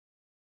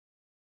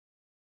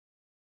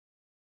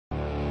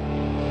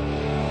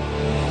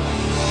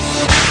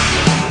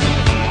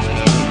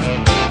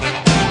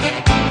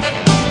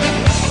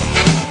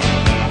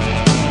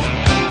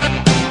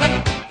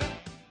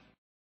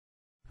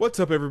What's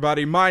up,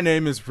 everybody? My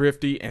name is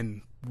Rifty,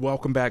 and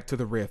welcome back to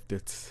the Rift.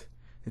 It's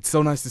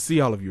so nice to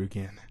see all of you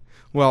again.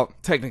 Well,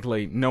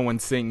 technically, no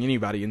one's seeing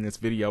anybody in this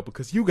video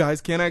because you guys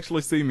can't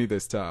actually see me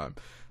this time.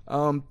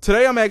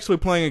 Today I'm actually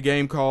playing a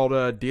game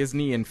called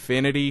Disney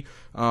Infinity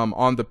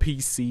on the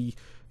PC.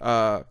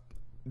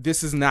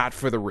 This is not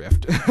for the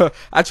Rift.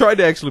 I tried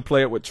to actually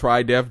play it with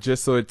Tridef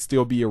just so it'd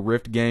still be a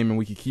Rift game and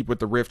we could keep with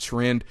the Rift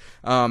trend.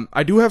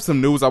 I do have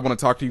some news I want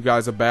to talk to you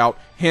guys about,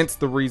 hence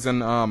the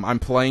reason I'm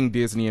playing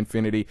Disney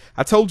Infinity.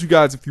 I told you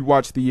guys if you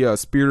watch the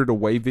Spirited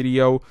Away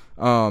video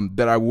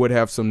that I would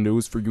have some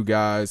news for you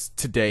guys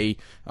today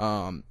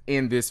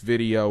in this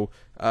video.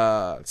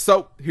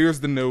 So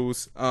here's the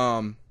news.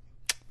 I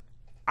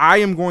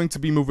am going to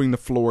be moving to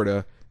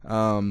Florida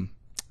in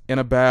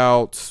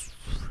about...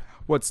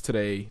 what's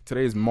today?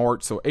 Today is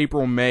March, so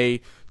April,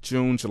 May,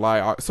 June,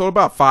 July, so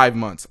about 5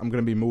 months I'm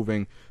going to be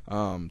moving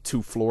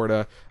to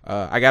Florida.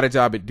 I got a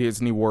job at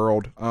Disney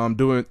World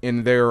doing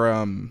in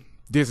their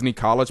Disney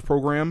College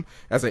program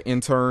as an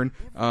intern.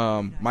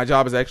 My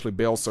job is actually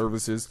bail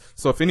services,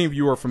 so if any of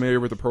you are familiar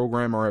with the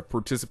program or have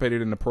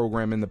participated in the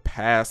program in the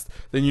past,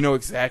 then you know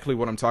exactly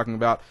what I'm talking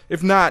about.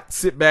 If not,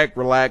 sit back,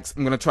 relax.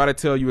 I'm going to try to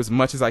tell you as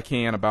much as I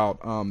can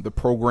about the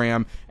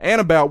program and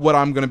about what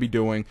I'm going to be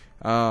doing.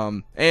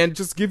 And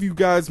just give you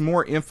guys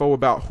more info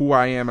about who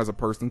I am as a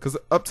person, because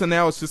up to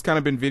now it's just kind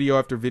of been video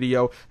after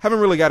video. Haven't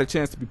really got a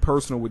chance to be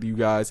personal with you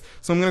guys,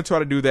 so I'm going to try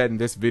to do that in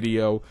this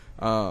video.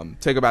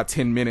 Take about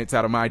 10 minutes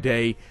out of my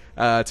day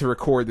to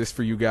record this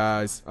for you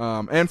guys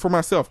and for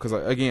myself, because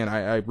again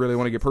I really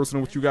want to get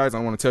personal with you guys. I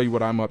want to tell you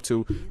what I'm up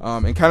to,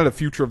 and kind of the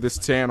future of this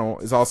channel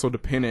is also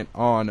dependent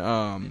on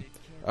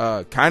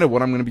kind of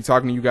what I'm going to be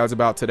talking to you guys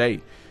about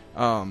today.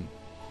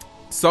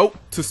 So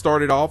to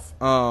start it off,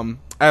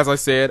 as I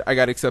said, I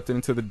got accepted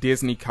into the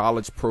Disney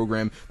College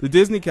program. The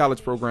Disney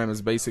College program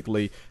is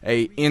basically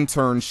a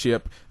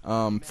internship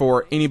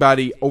for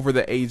anybody over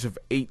the age of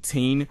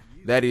 18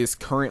 that is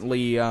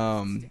currently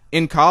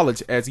in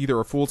college as either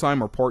a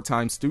full-time or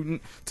part-time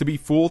student. To be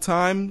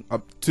full-time,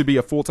 to be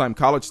a full-time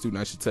college student,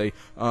 I should say,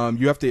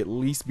 you have to at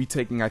least be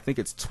taking, I think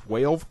it's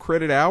 12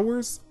 credit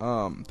hours.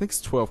 I think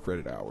it's 12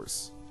 credit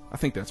hours. I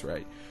think that's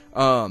right.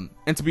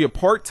 And to be a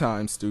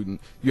part-time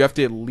student, you have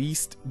to at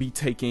least be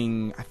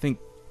taking, I think,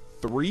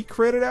 3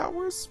 credit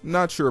hours.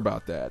 Not sure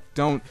about that.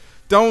 Don't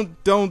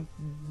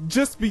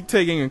just be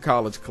taking a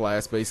college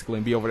class basically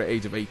and be over the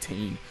age of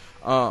 18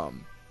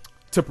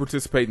 to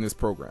participate in this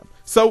program.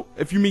 So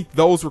if you meet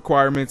those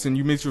requirements and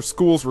you meet your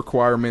school's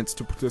requirements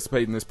to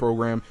participate in this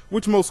program,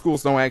 which most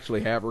schools don't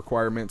actually have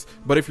requirements,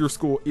 but if your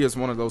school is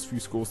one of those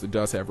few schools that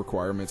does have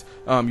requirements,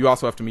 you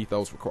also have to meet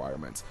those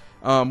requirements.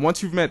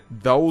 Once you've met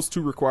those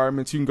 2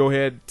 requirements, you can go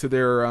ahead to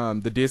their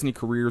the Disney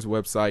Careers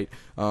website,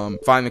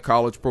 find the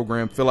college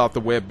program, fill out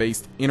the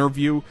web-based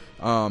interview,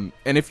 and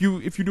if you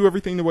do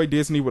everything the way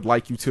Disney would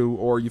like you to,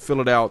 or you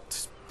fill it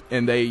out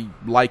and they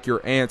like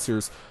your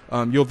answers,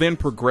 you'll then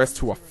progress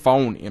to a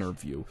phone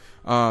interview.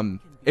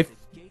 If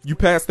you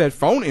pass that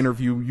phone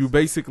interview, you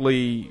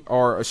basically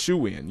are a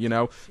shoo-in, you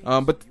know.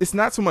 But it's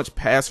not so much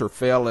pass or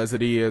fail as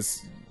it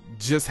is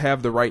just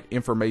have the right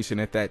information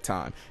at that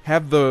time.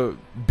 Have the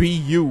be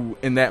you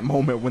in that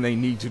moment when they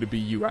need you to be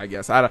you, I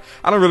guess. I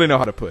don't really know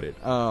how to put it.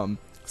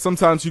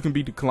 Sometimes you can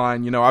be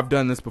declined. You know, I've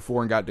done this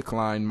before and got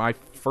declined. My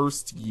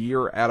first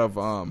year out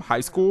of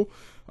high school,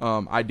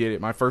 I did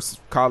it. My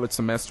first college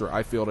semester,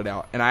 I filled it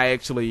out, and I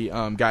actually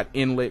got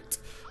inlicked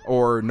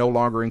or no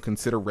longer in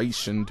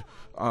consideration.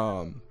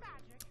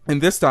 And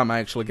this time I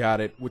actually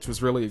got it, which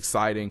was really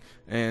exciting.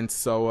 And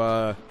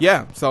so,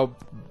 yeah, so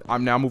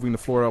I'm now moving to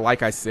Florida.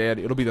 Like I said,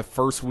 it'll be the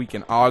first week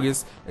in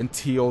August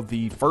until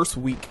the first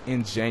week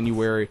in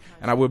January,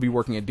 and I will be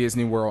working at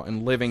Disney World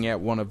and living at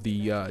one of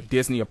the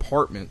Disney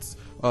apartment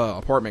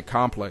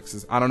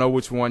complexes. I don't know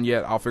which one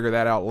yet. I'll figure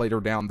that out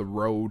later down the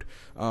road.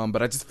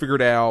 But I just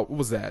figured out, what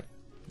was that?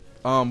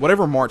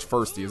 Whatever March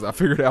 1st is, I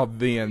figured out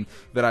then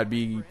that I'd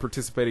be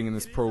participating in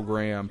this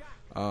program.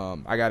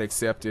 I got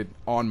accepted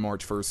on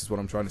March 1st is what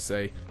I'm trying to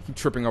say. I keep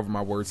tripping over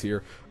my words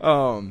here.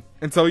 And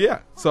so, yeah,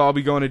 so I'll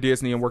be going to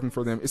Disney and working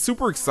for them. It's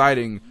super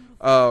exciting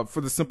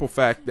for the simple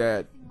fact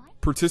that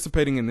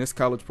participating in this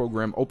college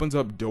program opens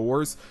up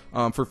doors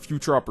for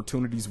future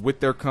opportunities with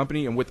their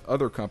company and with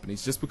other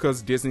companies, just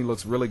because Disney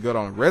looks really good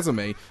on a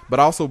resume, but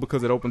also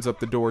because it opens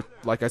up the door,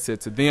 like I said,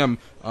 to them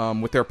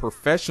with their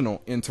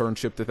professional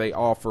internship that they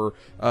offer.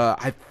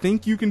 I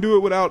think you can do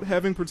it without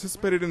having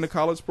participated in the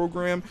college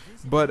program,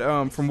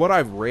 but from what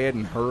I've read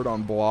and heard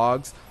on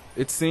blogs,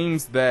 it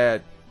seems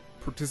that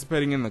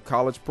participating in the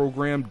college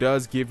program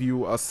does give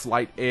you a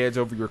slight edge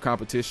over your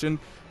competition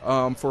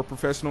for a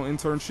professional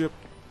internship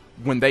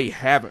when they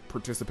haven't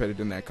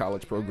participated in that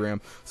college program.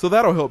 So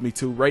that'll help me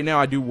too. Right now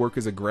I do work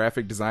as a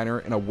graphic designer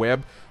and a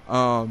web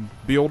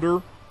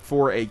builder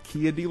for a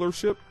Kia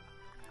dealership,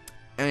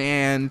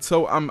 and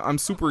so I'm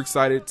super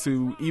excited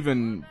to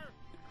even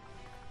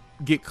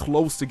get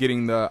close to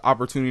getting the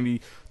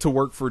opportunity to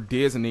work for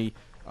Disney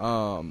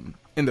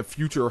in the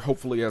future,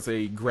 hopefully as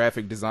a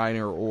graphic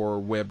designer or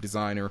web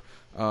designer.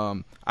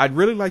 I'd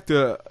really like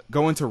to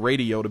go into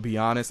radio, to be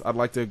honest. I'd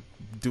like to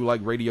do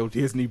like Radio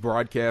Disney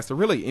broadcast, or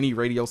really any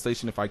radio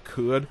station if I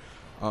could.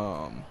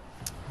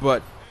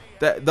 But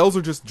those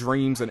are just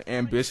dreams and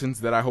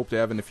ambitions that I hope to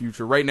have in the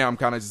future. Right now, I'm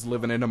kind of just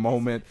living in a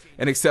moment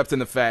and accepting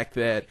the fact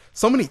that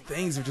so many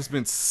things have just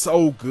been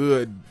so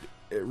good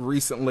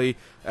recently,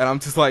 and I'm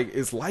just like,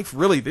 is life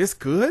really this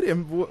good?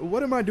 And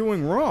what am I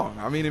doing wrong?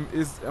 I mean,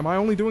 am I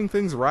only doing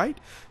things right?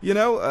 You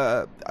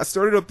know, I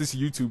started up this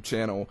YouTube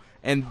channel,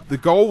 and the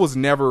goal was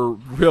never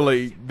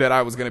really that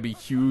I was going to be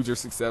huge or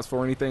successful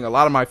or anything. A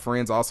lot of my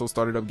friends also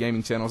started up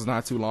gaming channels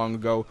not too long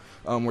ago,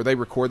 where they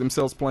record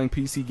themselves playing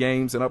PC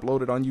games and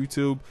upload it on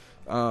YouTube,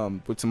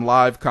 with some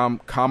live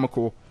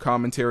comical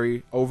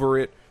commentary over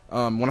it.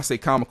 When I say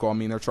comical, I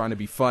mean they're trying to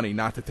be funny,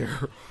 not that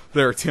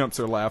their attempts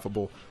are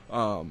laughable.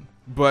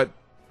 But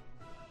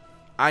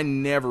I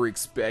never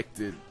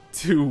expected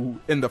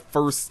to, in the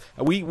first,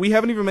 we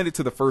haven't even made it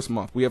to the first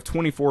month. We have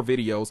 24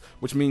 videos,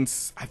 which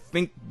means I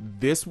think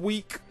this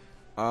week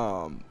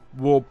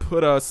will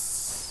put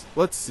us,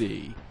 let's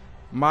see,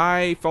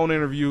 my phone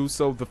interview,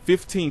 so the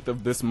 15th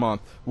of this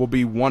month will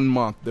be 1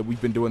 month that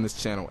we've been doing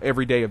this channel.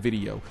 Every day a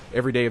video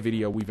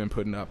we've been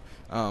putting up.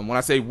 When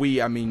I say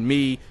we, I mean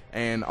me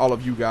and all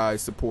of you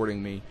guys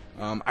supporting me.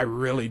 I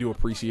really do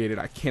appreciate it.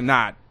 I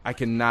cannot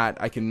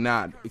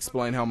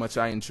explain how much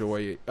I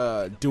enjoy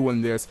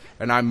doing this,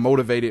 and I'm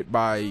motivated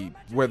by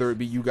whether it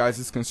be you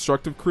guys'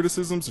 constructive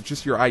criticisms or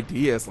just your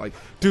ideas. Like,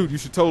 dude, you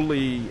should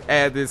totally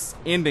add this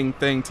ending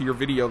thing to your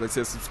video that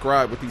says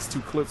subscribe with these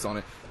 2 clips on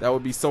it. That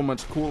would be so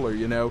much cooler,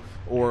 you know.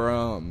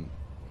 Or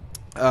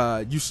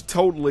you should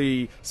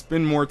totally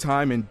spend more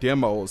time in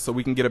demos so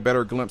we can get a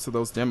better glimpse of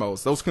those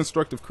demos. Those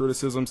constructive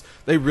criticisms,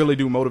 they really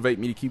do motivate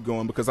me to keep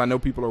going, because I know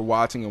people are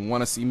watching and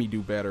want to see me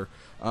do better.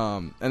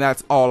 And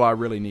that's all I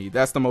really need.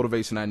 That's the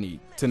motivation I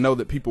need, to know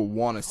that people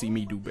want to see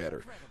me do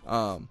better.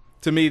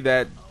 To me,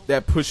 that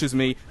pushes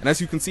me. And as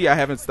you can see, I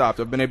haven't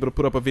stopped. I've been able to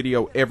put up a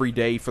video every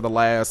day for the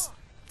last,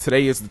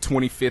 today is the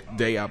 25th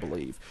day, I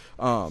believe.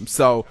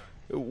 So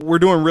we're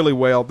doing really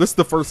well. This is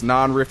the first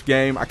non-Rift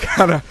game. I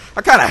kind of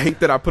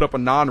hate that I put up a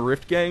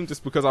non-Rift game,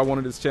 just because I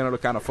wanted this channel to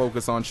kind of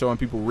focus on showing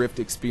people Rift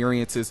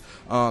experiences.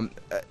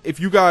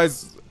 If you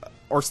guys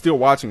are still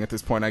watching at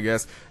this point, I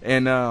guess,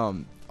 and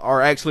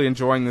are actually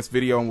enjoying this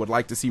video and would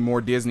like to see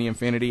more Disney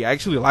Infinity, I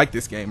actually like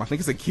this game. I think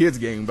it's a kid's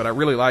game, but I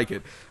really like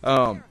it.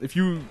 If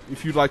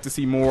you'd like to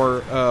see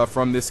more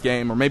from this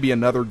game, or maybe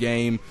another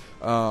game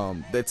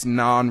that's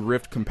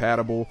non-Rift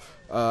compatible,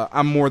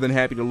 I'm more than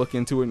happy to look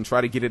into it and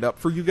try to get it up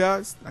for you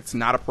guys. That's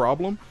not a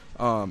problem.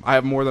 I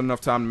have more than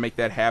enough time to make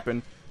that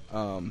happen.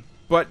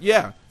 But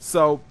yeah,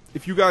 so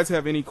if you guys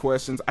have any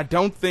questions, I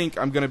don't think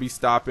I'm going to be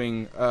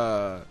stopping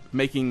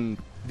making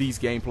these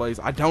gameplays.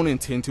 I don't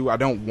intend to. I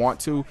don't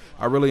want to.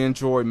 I really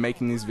enjoy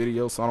making these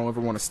videos, so I don't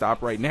ever want to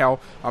stop right now.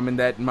 I'm in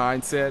that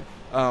mindset.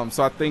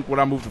 So I think when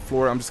I move to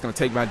Florida, I'm just going to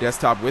take my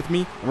desktop with me,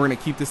 and we're going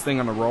to keep this thing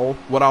on the roll.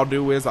 What I'll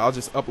do is I'll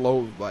just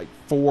upload like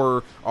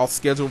I'll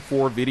schedule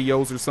 4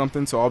 videos or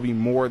something, so I'll be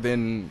more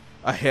than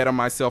ahead of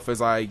myself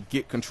as I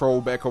get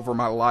control back over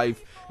my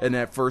life in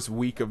that first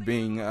week of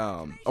being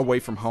away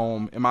from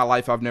home. In my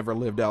life, I've never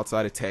lived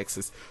outside of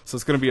Texas, so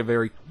it's going to be a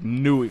very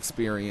new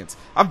experience.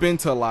 I've been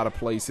to a lot of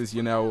places,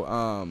 you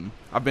know.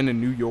 I've been to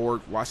New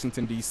York,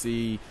 Washington,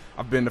 D.C.,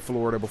 I've been to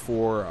Florida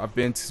before, I've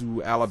been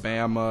to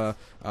Alabama,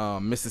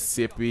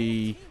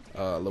 Mississippi,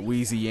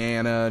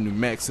 Louisiana, New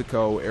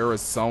Mexico,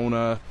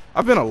 Arizona.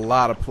 I've been a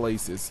lot of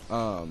places,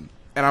 and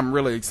I'm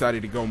really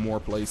excited to go more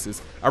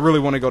places. I really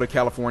want to go to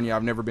California.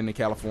 I've never been to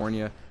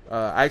California.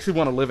 I actually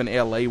want to live in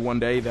LA one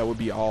day. That would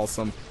be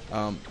awesome.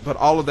 But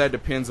all of that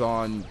depends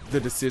on the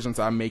decisions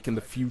I make in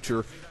the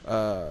future,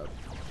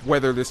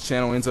 whether this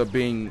channel ends up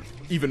being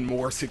even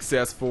more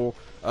successful,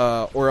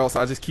 or else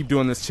I just keep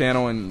doing this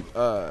channel and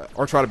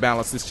or try to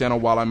balance this channel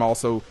while I'm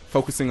also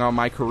focusing on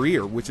my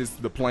career, which is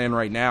the plan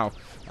right now.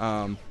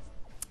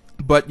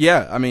 But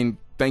yeah, I mean,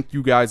 thank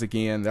you guys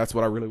again. That's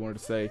what I really wanted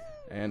to say,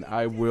 and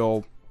I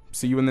will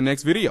see you in the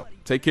next video.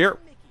 Take care.